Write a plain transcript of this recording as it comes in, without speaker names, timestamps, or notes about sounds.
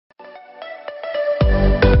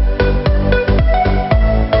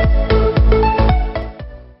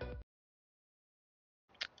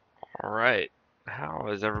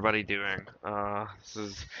is everybody doing? This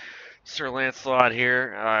is Sir Lancelot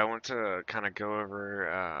here. I want to kind of go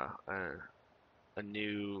over a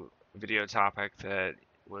new video topic that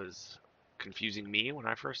was confusing me when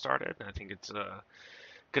I first started. I think it's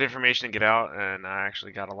good information to get out, and I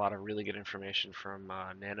actually got a lot of really good information from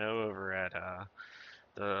Nano over at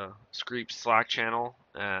the Screeps Slack channel.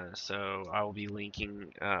 So I will be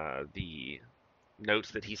linking the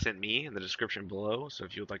notes that he sent me in the description below. So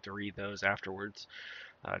if you would like to read those afterwards,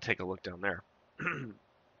 take a look down there.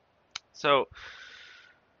 So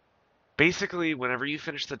basically, whenever you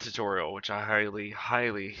finish the tutorial, which I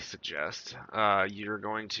highly suggest, you're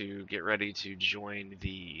going to get ready to join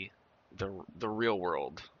the real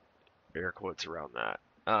world, air quotes around that.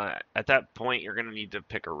 At that point, you're going to need to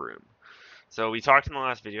pick a room. So we talked in the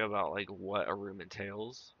last video about like what a room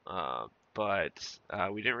entails, but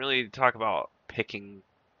we didn't really talk about picking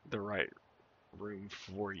the right room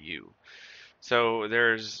for you. So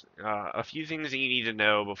there's a few things that you need to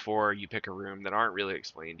know before you pick a room that aren't really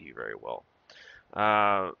explained to you very well.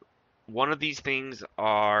 Uh, One of these things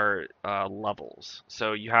are levels.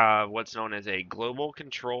 So you have what's known as a global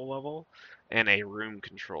control level and a room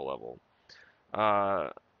control level. Uh,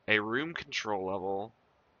 a room control level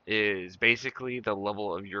is basically the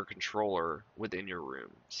level of your controller within your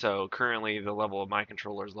room. So currently the level of my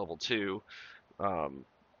controller is level 2, um,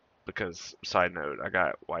 because, side note, I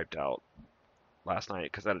got wiped out last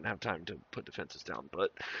night because I didn't have time to put defenses down,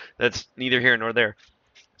 but that's neither here nor there.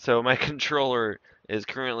 So my controller is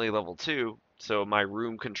currently level 2, so my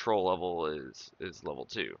room control level is level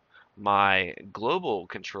 2. My global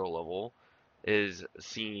control level is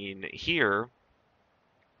seen here,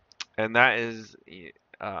 and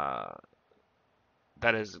uh,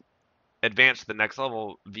 that is advanced to the next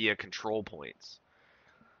level via control points.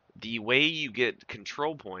 The way you get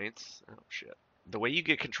control points, oh shit, the way you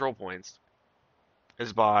get control points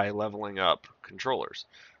is by leveling up controllers.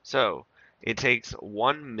 So it takes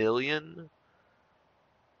 1 million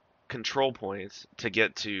control points to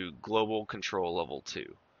get to global control level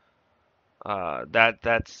 2.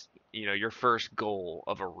 That's your first goal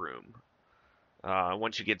of a room.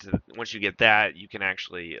 Once you get that, you can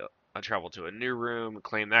actually travel to a new room,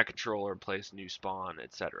 claim that controller, place new spawn,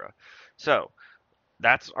 etc. So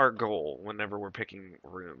that's our goal whenever we're picking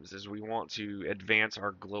rooms, is we want to advance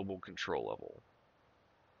our global control level.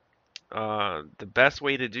 The best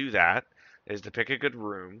way to do that is to pick a good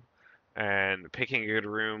room, and picking a good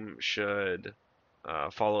room should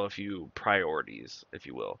follow a few priorities, if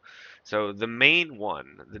you will. So the main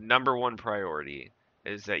one, the number one priority,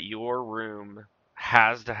 is that your room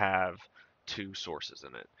has to have two sources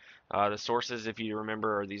in it. The sources, if you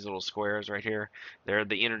remember, are these little squares right here. They're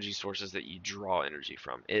the energy sources that you draw energy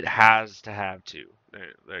from. It has to have two.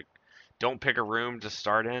 Like, don't pick a room to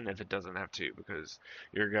start in if it doesn't have two, because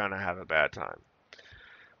you're gonna have a bad time.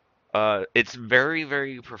 It's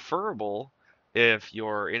very preferable if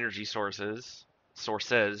your energy sources,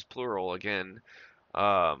 plural again,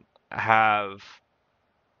 have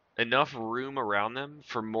enough room around them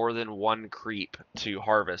for more than one creep to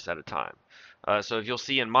harvest at a time. So if you'll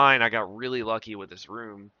see in mine, I got really lucky with this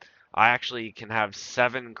room. I actually can have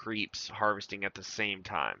 7 creeps harvesting at the same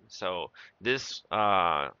time. So this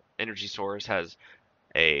energy source has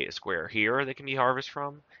a square here that can be harvested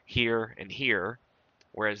from, here, and here.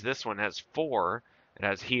 Whereas this one has 4. It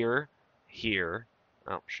has here, here,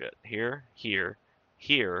 oh shit, here, here,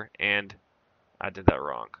 here, and I did that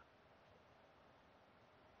wrong.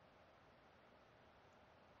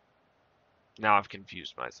 Now I've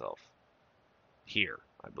confused myself. Here,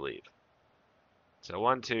 I believe. So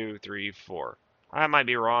 1, 2, 3, 4. I might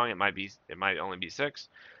be wrong. It might only be 6,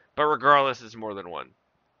 but regardless, it's more than one.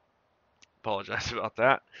 Apologize about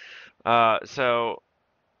that. So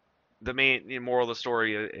the main moral of the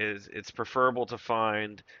story is it's preferable to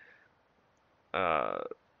find uh,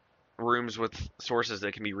 rooms with sources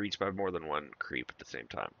that can be reached by more than one creep at the same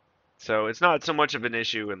time. So it's not so much of an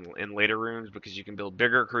issue in later rooms, because you can build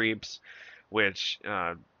bigger creeps, which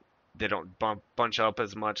they don't bunch up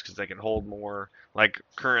as much because they can hold more. Like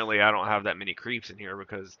currently, I don't have that many creeps in here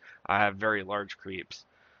because I have very large creeps.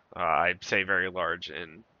 I say very large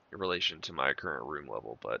in relation to my current room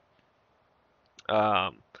level, but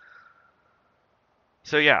um,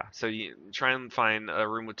 so yeah, so you try and find a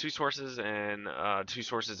room with two sources, and two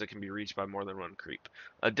sources that can be reached by more than one creep.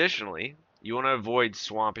 Additionally, you want to avoid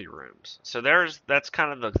swampy rooms. So that's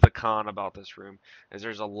kind of the con about this room, is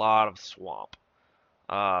there's a lot of swamp.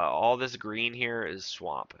 All this green here is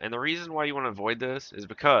swamp. And the reason why you want to avoid this is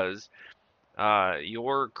because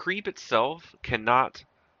your creep itself cannot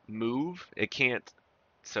move.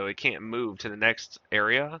 So it can't move to the next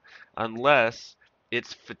area unless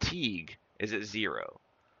its fatigue is at 0.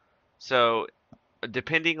 So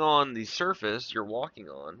depending on the surface you're walking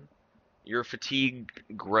on, your fatigue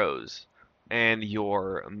grows, and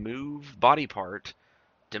your move body part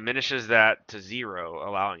diminishes that to 0,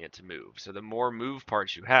 allowing it to move. So the more move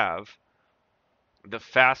parts you have, the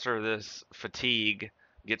faster this fatigue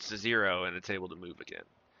gets to 0 and it's able to move again.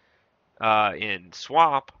 In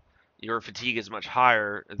swamp, your fatigue is much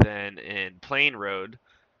higher than in plain road,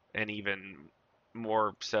 and even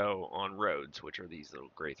more so on roads, which are these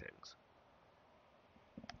little gray things.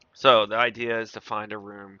 So the idea is to find a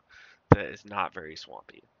room that is not very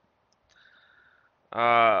swampy.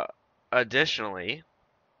 Uh, Additionally,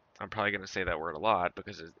 I'm probably going to say that word a lot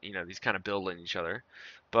because these kind of build on each other,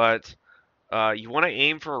 but you want to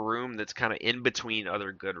aim for a room that's kind of in between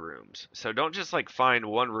other good rooms. So don't just like find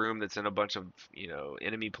one room that's in a bunch of,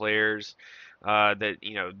 enemy players. That,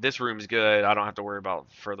 this room's good. I don't have to worry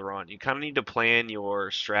about further on. You kind of need to plan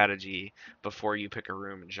your strategy before you pick a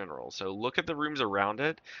room in general. So look at the rooms around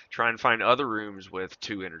it. Try and find other rooms with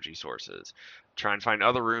 2 energy sources. Try and find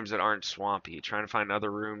other rooms that aren't swampy. Try and find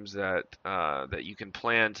other rooms that you can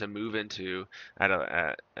plan to move into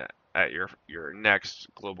at your next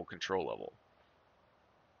global control level.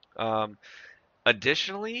 Um,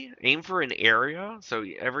 Additionally, aim for an area. So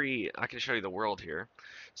I can show you the world here.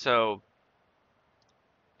 So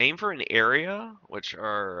aim for an area, which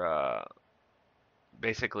are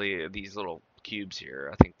basically these little cubes here.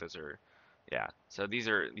 I think those are, yeah. So these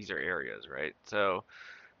are areas, right? So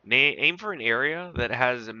aim for an area that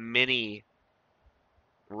has many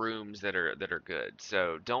rooms that are good.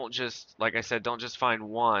 So don't just, like I said, don't just find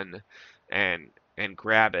one and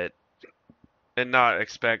grab it and not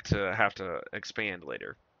expect to have to expand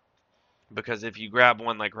later. Because if you grab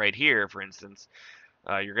one like right here, for instance,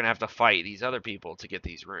 you're gonna have to fight these other people to get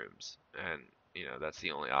these rooms, and that's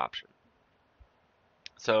the only option.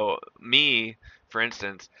 So me, for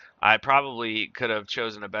instance, I probably could have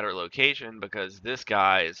chosen a better location because this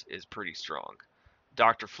guy is pretty strong.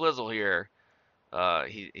 Dr. Flizzle here,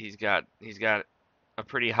 he's got a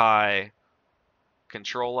pretty high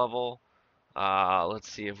control level. Let's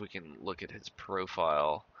see if we can look at his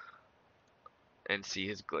profile and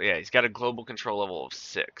see yeah, he's got a global control level of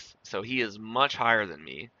 6. So he is much higher than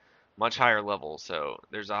me, much higher level. So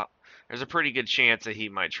there's a pretty good chance that he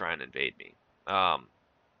might try and invade me. Um,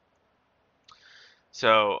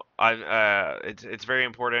 it's very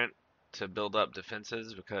important to build up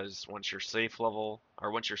defenses because once your safe level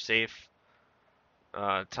or once your safe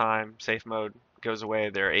mode goes away,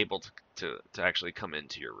 they're able to actually come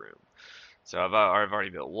into your room. So I've already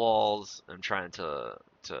built walls. I'm trying to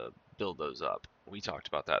build those up. We talked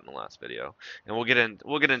about that in the last video, and we'll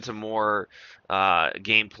get into more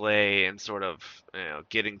gameplay and sort of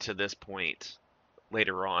getting to this point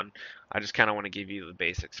later on. I just kind of want to give you the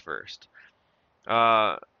basics first.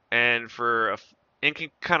 Uh, and for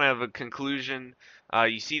kind of a conclusion,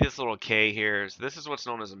 you see this little K here. So this is what's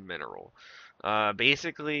known as a mineral.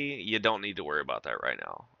 Basically, you don't need to worry about that right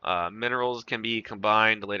now. Minerals can be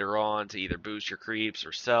combined later on to either boost your creeps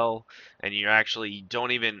or sell, and you actually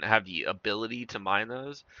don't even have the ability to mine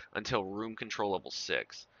those until room control level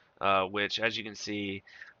 6, which, as you can see,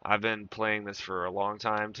 I've been playing this for a long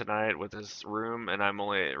time tonight with this room, and I'm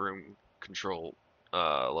only at room control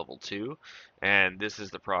level 2, and this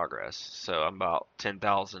is the progress. So I'm about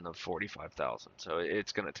 10,000 of 45,000, so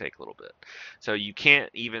it's going to take a little bit. So you can't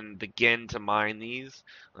even begin to mine these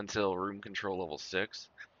until room control level 6,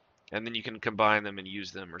 and then you can combine them and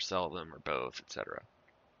use them or sell them or both, etc.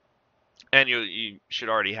 And you should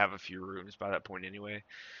already have a few rooms by that point anyway.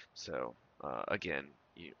 So again,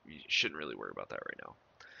 you shouldn't really worry about that right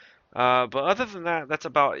now. But other than that,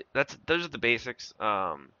 those are the basics.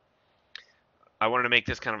 I wanted to make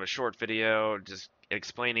this kind of a short video, just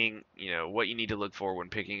explaining, what you need to look for when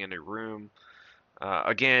picking a new room.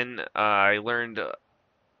 Again, I learned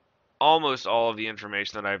almost all of the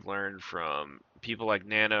information that I've learned from people like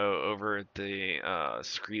Nano over at the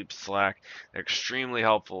Screeps Slack. They're extremely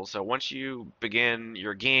helpful. So once you begin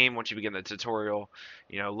your game, once you begin the tutorial,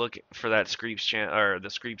 look for that Screeps channel or the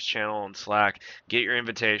Screeps channel on Slack. Get your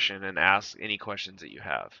invitation and ask any questions that you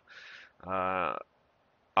have. Uh,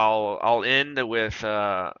 I'll end with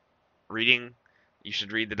reading. You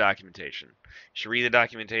should read the documentation. You should read the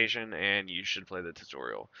documentation and you should play the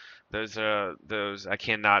tutorial. Those I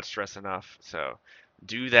cannot stress enough. So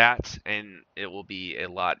do that and it will be a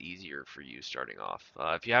lot easier for you starting off.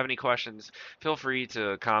 If you have any questions, feel free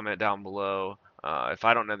to comment down below. If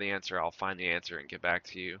I don't know the answer, I'll find the answer and get back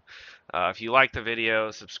to you. If you like the video,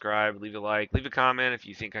 subscribe, leave a like, leave a comment if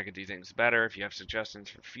you think I could do things better, if you have suggestions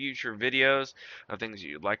for future videos of things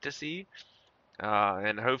you'd like to see.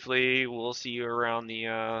 and hopefully we'll see you around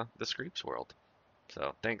the Screeps world.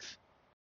 So thanks.